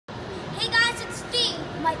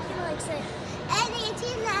Mikey likes it. And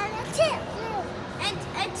 18 out of 10.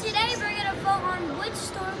 And today we're going to vote on which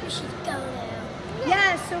store we should go to.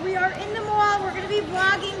 Yes, so we are in the mall. We're going to be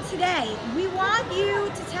vlogging today. We want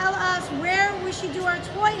you to tell us where we should do our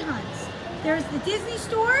toy hunts. There's the Disney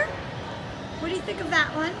store. What do you think of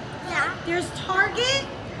that one? Yeah. There's Target.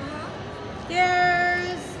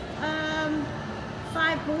 There's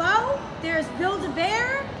Five Below. There's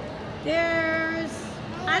Build-A-Bear. There's,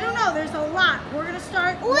 I don't know, there's a lot. We're going to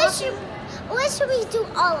start Or should we do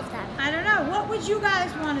all of them? I don't know. What would you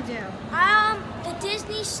guys want to do? The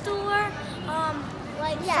Disney store,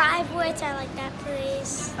 like 5 Wits. I like that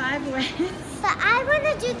place. 5 Wits. But I want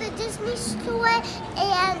to do the Disney store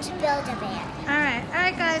and Build-A-Bear. All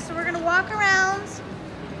right, guys. So we're gonna walk around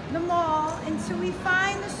the mall until we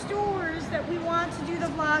find the stores that we want to do the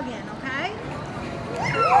vlog in. Okay?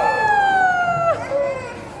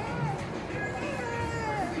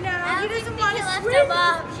 No, he doesn't want to swim.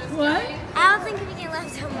 What? I don't think we can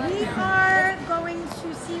lift him up. We are going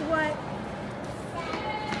to see what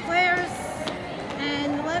Claire's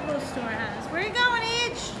and the Lego store has. Where are you going,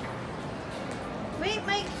 Age? Wait,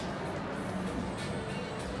 Mike.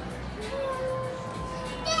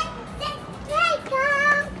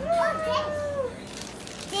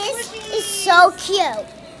 This is so cute.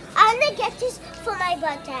 I'm gonna get this for my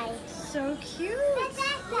birthday. So cute. Oh,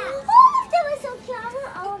 that was so cute.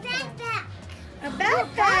 A backpack. A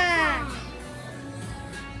backpack.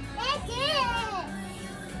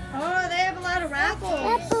 Oh, they have a lot of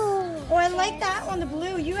raffles. Oh, I like that one, the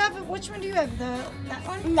blue. You have which one do you have? That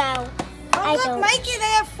one? No. Oh, look, Mikey,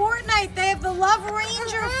 they have Fortnite. They have the Love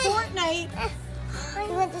Ranger Fortnite.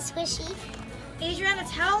 You want the squishy? Adriana,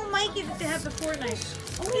 tell Mikey that they have the Fortnite.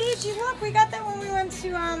 Oh, Adriana, look, we got that when we went to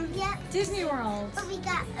Disney World. But we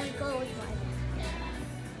got a gold one.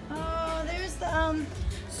 Oh, there's the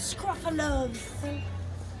Scruffaloves.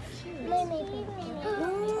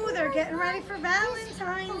 Ooh, they're getting ready for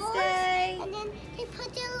Valentine's Day. And then they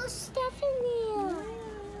put their little stuff in there.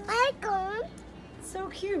 I like them. So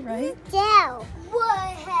cute, right? Yeah.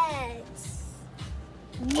 Warheads.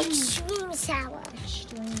 Extreme sour.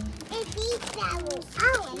 Extreme. It's sour. I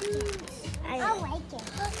like it. I like it.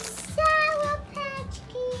 Sour Patch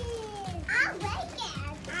Kids. I like it.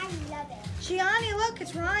 I love it. Gianni, look,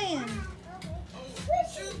 it's Ryan.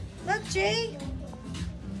 Look, G.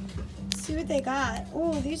 See what they got.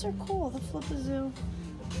 Oh, these are cool. The Flip-A-Zoo.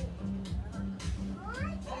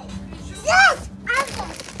 Yes!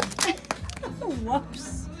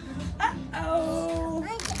 Whoops. Uh-oh.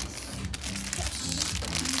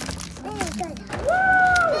 Woo!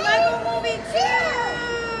 Lego Movie 2!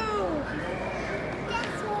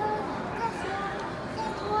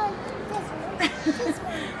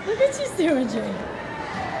 Look what she's doing, Jay.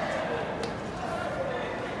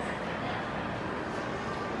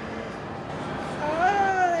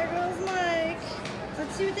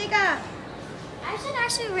 See what they got. I should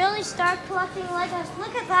actually really start collecting Legos.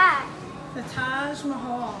 Look at that. The Taj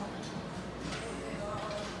Mahal.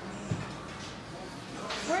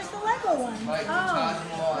 Where's the Lego one? Right, the Oh, Taj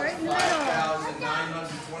Mahal right is in the middle.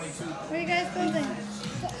 5,922. What are you guys building?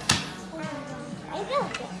 I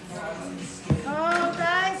built it. Oh,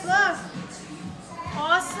 guys, look.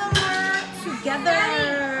 Awesomer together.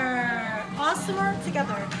 Awesomer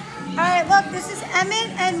together. All right, look, this is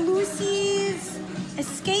Emmett and Lucy's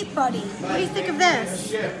Escape Buddy. What do you think of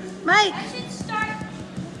this? Mike? I should start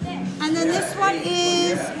with this. And then this one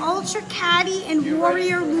is Ultra Caddy and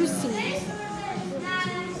Warrior Lucy.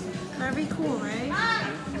 Very cool, right?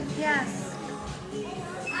 Yes.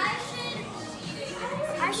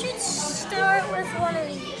 I should start with one of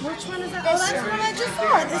these. Which one is that? This Oh, that's one. the one I just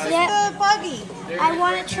saw. This is the buggy. I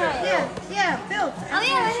want to try it. Yeah, built. Oh,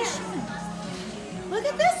 yeah. Look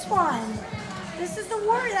at this one. This is the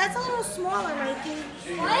Warrior. That's a little smaller, Mikey.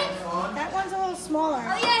 What? That one's a little smaller.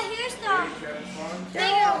 Oh, yeah, here's the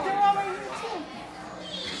They're all right here, too.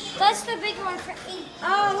 That's the big one for 8.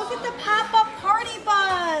 Oh, look at the pop-up party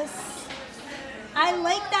bus. I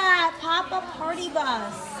like that pop-up party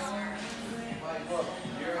bus.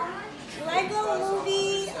 Lego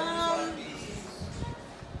Movie.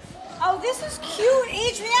 Oh, this is cute.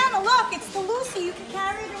 Adriana, look, it's the Lucy. You can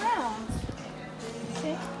carry it around.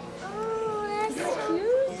 See? Oh, that's so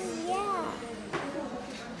cute. Yeah.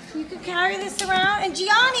 You could carry this around. And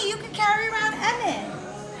Gianni, you could carry around Emmett.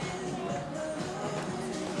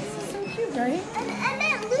 This is so cute, right? And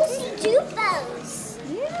Emmett Lucy Dupos.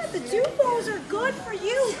 Yeah, the Dupos are good for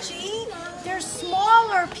you, G. They're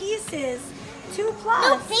smaller pieces. 2 plus.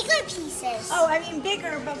 No, bigger pieces. Oh, I mean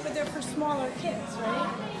bigger, but they're for smaller kids, right?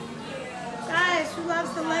 Guys, who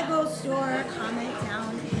loves the Lego store? Comment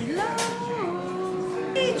down below.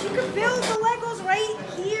 build the Legos right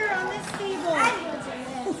here on this table.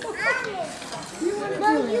 You want to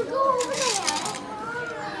do it? You go over there.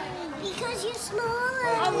 Because you're smaller.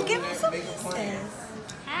 Oh, give him some pieces.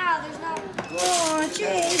 Ow, there's no... Oh,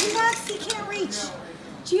 Jay, he can't reach.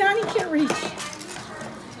 Gianni can't reach.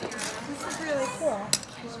 This is really cool.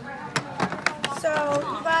 So,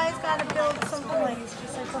 you guys got to build something like this,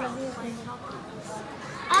 just like one of these things.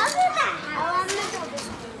 I'll do that. I'm going to build this.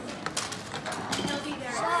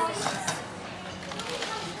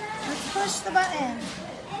 Let's push the button.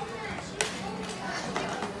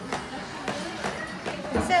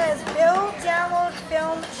 It says build, download,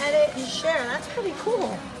 film, edit, and share. That's pretty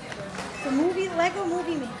cool. It's a Lego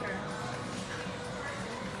movie maker.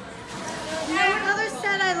 You know what other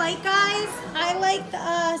set I like, guys? I like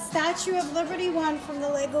the Statue of Liberty one from the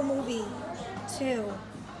Lego movie, too.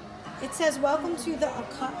 It says, welcome to the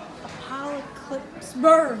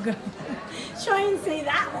Apocalypseburg. Try and say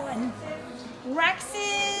that one.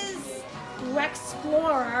 Rex's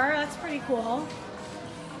Rexplorer. That's pretty cool.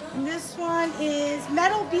 And this one is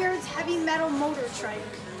Metal Beard's Heavy Metal Motor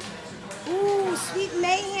Trike. Ooh, Sweet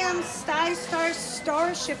Mayhem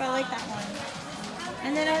Starship. I like that one.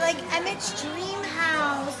 And then I like Emmett's Dream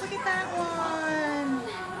House. Look at that one.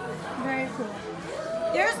 Very cool.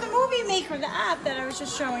 There's the Movie Maker, the app that I was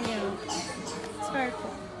just showing you. It's very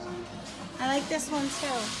cool. I like this one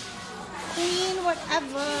too. Queen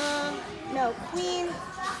whatever. No, Queen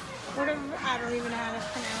whatever. I don't even know how to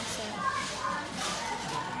pronounce it.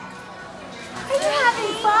 Are you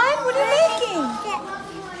having fun? What are you making?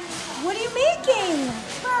 What are you making?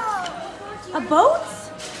 A boat?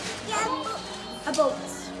 A boat.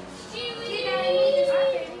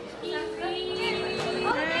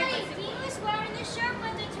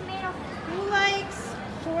 Who likes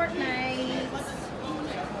Fortnite?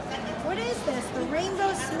 What is this? The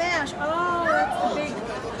Rainbow Smash. Oh, that's the big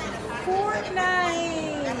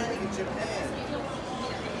Fortnite.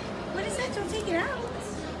 What is that? Don't take it out.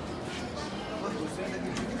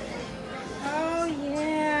 Oh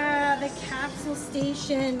yeah, the capsule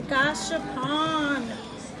station, Gashapon.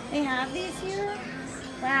 They have these here?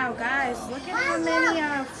 Wow, guys, look at how many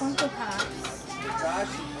Funko Pops. Wow.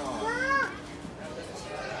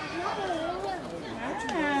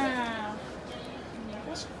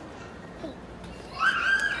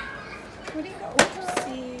 What do you got?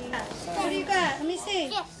 Oopsie. What do you got? Let me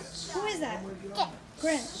see. Who is that?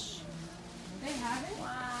 Grinch. They have it?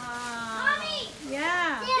 Wow. Mommy!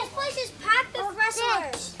 Yeah. This place is packed with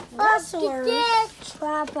wrestlers. Wrestlers.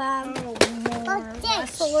 Oh, more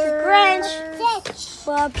wrestlers. Grinch.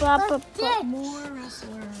 More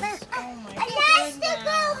wrestlers. Oh my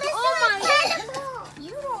goodness. Oh my.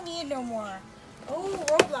 You don't need no more. Oh,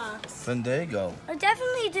 Roblox. Fandango. I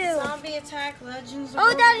definitely do. Zombie Attack Legends.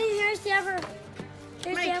 Oh, Daddy, here's the other.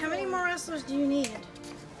 Mike, how many more wrestlers do you need?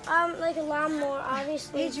 Like a lot more,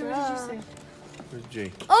 obviously. Adrian, what did you say? Where's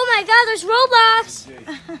Jay? Oh my God, there's Roblox.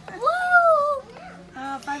 Woo!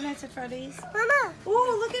 5 Nights at Freddy's. Mama.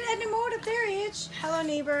 Oh, look at Edna Mode up there, H. Hello,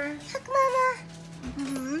 neighbor. Look, Mama.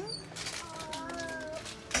 Mm-hmm.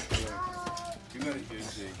 You got it,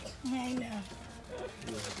 Jay. I know.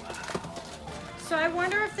 So I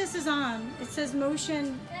wonder if this is on. It says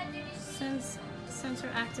motion sensor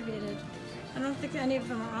activated. I don't think any of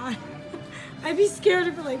them are on. I'd be scared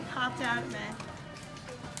if it like popped out at me.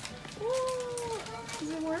 Ooh, is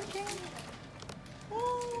it working?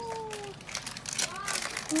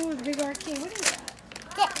 Ooh, the big arcade. What is that?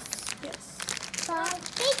 Yes.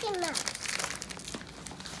 Bacon Mouse.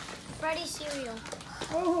 Freddy cereal.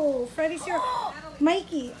 Oh, Freddy cereal.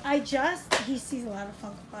 Mikey, he sees a lot of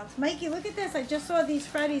Funko Pops. Mikey, look at this. I just saw these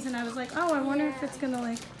Freddy's and I was like, oh, I wonder if it's going to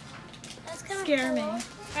like scare me. All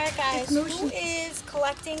right, guys, who is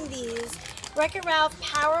collecting these Wreck-It Ralph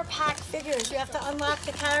Power Pack figures? You have to unlock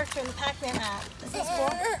the character in the Pac-Man app. Is this cool?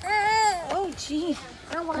 Oh, gee.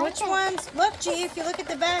 Which ones? Look, G, if you look at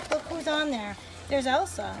the back, look who's on there. There's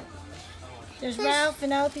Elsa. There's Ralph,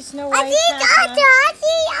 Vanellope, Snow White. I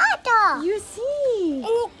see Otto. You see.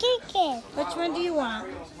 And Which one do you want?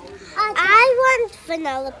 I want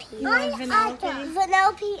Vanellope. You want Vanellope?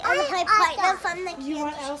 Vanellope and my partner from the You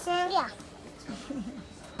want Elsa? Yeah.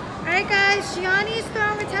 Alright guys, Gianni is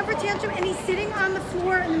throwing a temper tantrum and he's sitting on the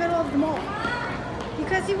floor in the middle of the mall.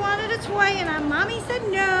 Because he wanted a toy and mommy said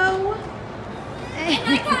no. And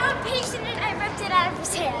I got impatient and I ripped it out of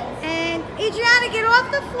his hand. And Adriana, get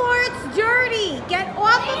off the floor, it's dirty. Get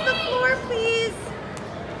off of the floor, please.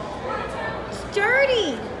 It's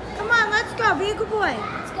dirty. Come on, let's go, be a good boy.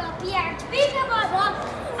 Let's go, be a good boy.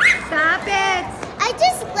 Stop it. I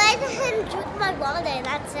just let him drink my water,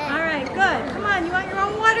 that's it. All right, good. Come on, you want your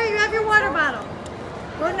own water? You have your water bottle.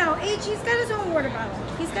 Well, no, Age, he's got his own water bottle.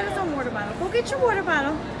 He's got his own water bottle. Go get your water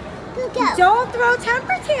bottle. Go. Don't throw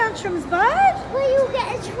temper tantrums, bud. Will you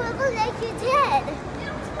get in trouble like you did?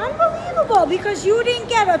 Unbelievable, because you didn't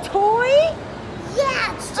get a toy?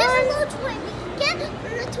 Yeah, it's just a little toy. We can get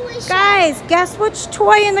from the toy shop. Guys, guess which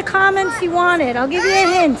toy in the comments he wanted. I'll give you a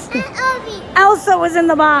hint. Elsa was in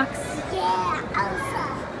the box. Yeah,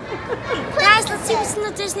 Elsa. Guys, let's see what's in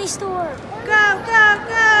the Disney store. Go, go,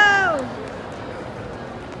 go.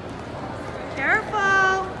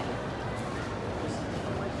 Careful.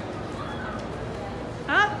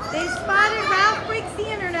 Oh, they spotted Ralph Breaks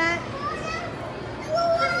the Internet.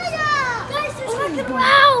 Guys, there's fucking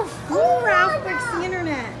Ralph. Ooh, Ralph Breaks the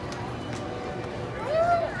Internet.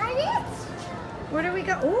 What do we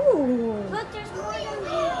got? Ooh. Look, there's more than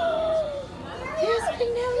There's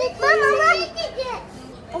Penelope. Mama, look.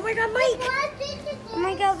 Oh my God, Mike. Oh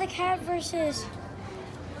my God, the cat versus.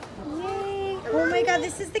 Yay. Oh my God,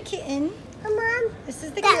 this is the kitten. Mom. This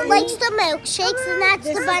is the That kitten. likes the milkshakes, and that's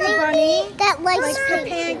This the is bunny. the bunny. That likes the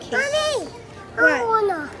pancakes. Bunny. What?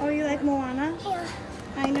 Moana. Oh, you like Moana? Yeah.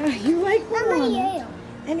 I know, you like Mama, Moana. yeah.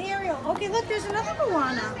 And Ariel. Okay, look, there's another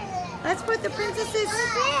Moana. Let's put the princesses.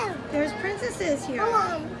 There's princesses here.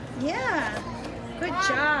 Yeah. Good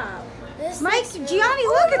job. Mike, Gianni,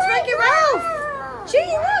 look, it's Wreck-It Ralph. Gee,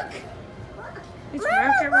 look. It's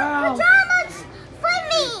Wreck-It Ralph. Pajamas for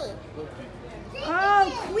me.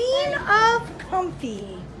 Oh, Queen of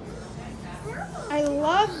Comfy. I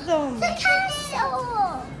love them. The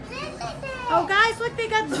castle. Oh, guys, look, they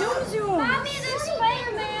got Zoom Zoom. Mommy, there's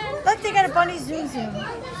Spider-Man. Look, they got a bunny Zoom Zoom.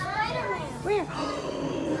 Spider-Man. Where?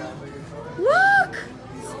 Look!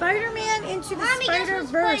 Spider-Man into the Mommy, guess what's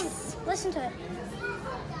Spider-Verse. playing? Listen to it.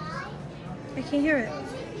 I can't hear it.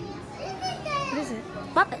 What is it?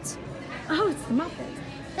 Muppets. Oh, it's the Muppets.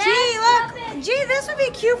 That's Gee, look. Muppets. Gee, this would be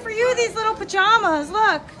cute for you, these little pajamas.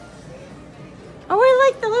 Look. Oh, I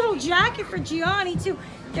like the little jacket for Gianni, too.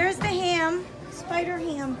 There's the ham. Spider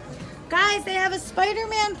ham. Guys, they have a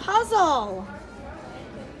Spider-Man puzzle.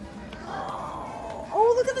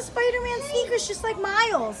 Oh, look at the Spider-Man sneakers, just like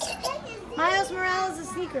Miles. Miles Morales'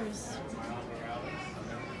 sneakers.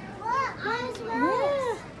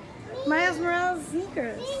 Yeah. Miles Morales'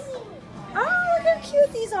 sneakers. Oh, look how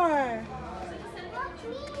cute these are.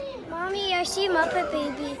 Mommy, I see Muppet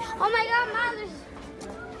Baby. Oh my God, Mom, there's...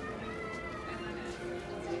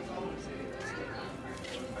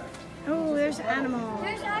 Oh, there's Animal.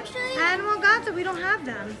 There's actually... Animal got them. We don't have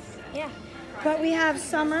them. Yeah. But we have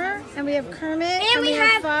Summer, and we have Kermit, And we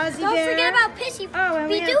have... Fozzie Don't Bear. forget about Pissy. Oh, and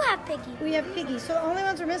we we do have- have Piggy. We have Piggy. So the only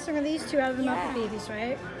ones we're missing are these two out of the Yeah. Muppet Babies,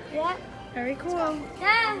 right? Yeah. Very cool.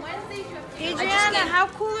 Yeah. Adriana, how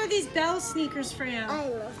cool are these Bell sneakers for you? I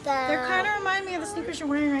love that. They kind of remind me of the sneakers you're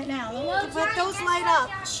wearing right now. Let those light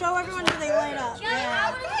up. Show everyone how they light up.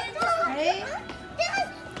 Yeah. Right?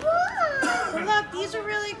 But look, these are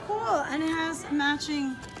really cool. And it has a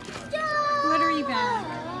matching glittery bag.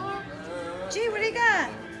 Gee, what do you got?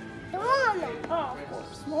 Mom. Oh, of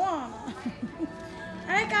course, Moana. All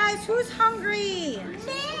right, guys, who's hungry?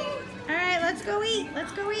 All right, let's go eat.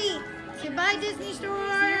 Let's go eat. Goodbye, Disney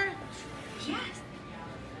Store.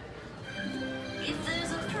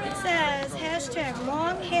 It says hashtag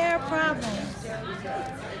long hair problems.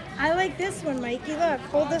 I like this one, Mikey. Look,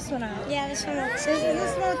 hold this one up. Yeah, this one looks Is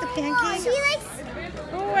this one with the pancakes? She likes...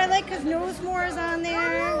 Oh, I like because Nosemore is on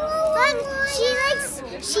there. Look, she likes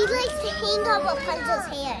to hang up Rapunzel's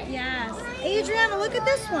hair. Yes. Adriana, look at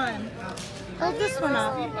this one. Hold this one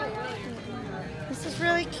up. This is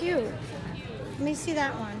really cute. Let me see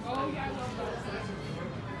that one.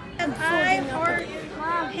 And I heart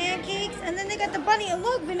pancakes, and then they got the bunny. And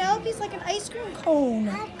look, Vanellope's like an ice cream cone.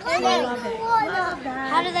 I love it. Love that.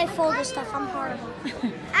 How do they fold this stuff? I'm horrible.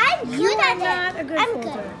 I'm You good are at not it. a good I'm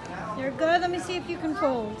folder. good. You're good. Let me see if you can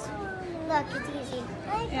fold. Look, it's easy.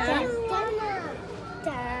 Yeah.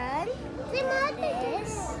 Done.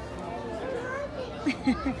 This.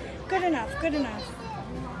 Good enough. Good enough.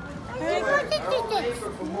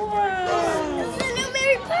 Whoa. Whoa. This is a new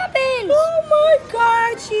Mary Poppins. Oh my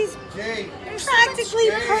God, she's practically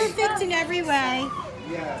perfect in every way.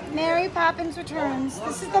 Mary Poppins Returns.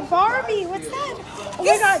 This is the Barbie. What's that? Oh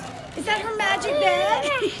my God, is that her magic bag?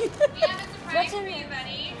 What's in it,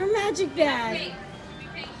 buddy? Her magic bag.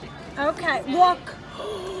 Okay, look.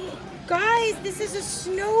 Guys, this is a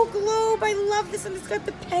snow globe. I love this, and it's got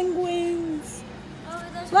the penguins.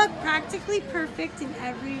 Look, practically perfect in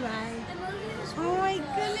every way. Oh my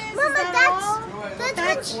goodness. Mama, is that all?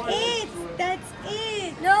 that's it. That's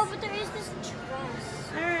it. No, but there is this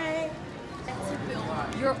dress. All right.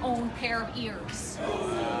 Your own pair of ears.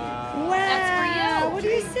 Wow. That's for you. What do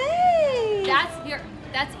you say? That's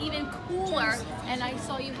That's even cooler. And I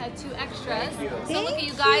saw you had 2 extras. So look at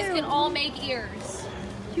you Thank guys you. can all make ears.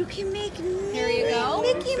 You can make Here you go.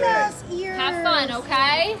 Mickey Mouse ears. Have fun,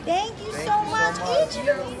 okay? Thank you so much. Adrian,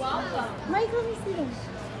 You're welcome. Mike, let me see them.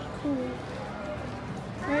 Cool.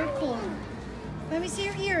 Very cool. Let me see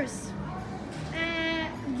your ears.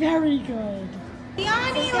 Very good.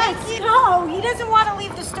 Gianni, let's go. He doesn't want to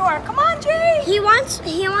leave the store. Come on, Jay. He wants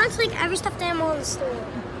like every stuffed animal in the store.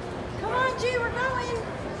 Come on, Jay. We're going.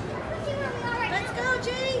 Let's go,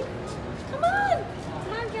 Jay. Come on.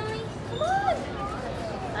 Come on, Joey. Come on.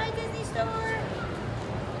 Hi, Disney Store.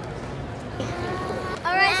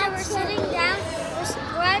 Alright, so we're sitting down.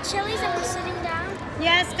 We're at Chili's and we're sitting down.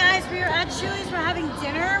 Yes, guys, we are at Chili's. We're having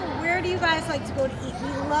dinner. Where do you guys like to go to eat? We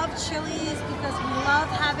love Chili's because we love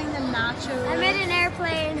having the nachos. I made an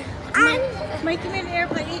airplane. Mike, you made an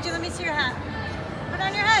airplane. AJ, let me see your hat. Put it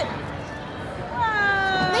on your head.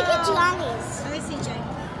 Wow. Make it Gianni's. Let me see, Jay.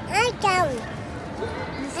 I'm down.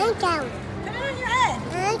 I'm down. Put it on your head.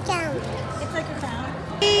 I'm down. It's like a crown.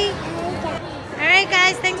 I'm down. Alright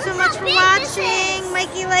guys, thanks so much for big this watching. is.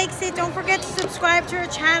 Mikey likes it. Don't forget to subscribe to our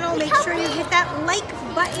channel. Make sure you hit that like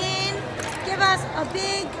button. Give us a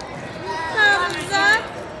big thumbs up.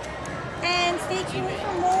 And stay tuned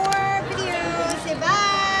for more videos. Say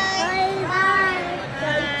bye.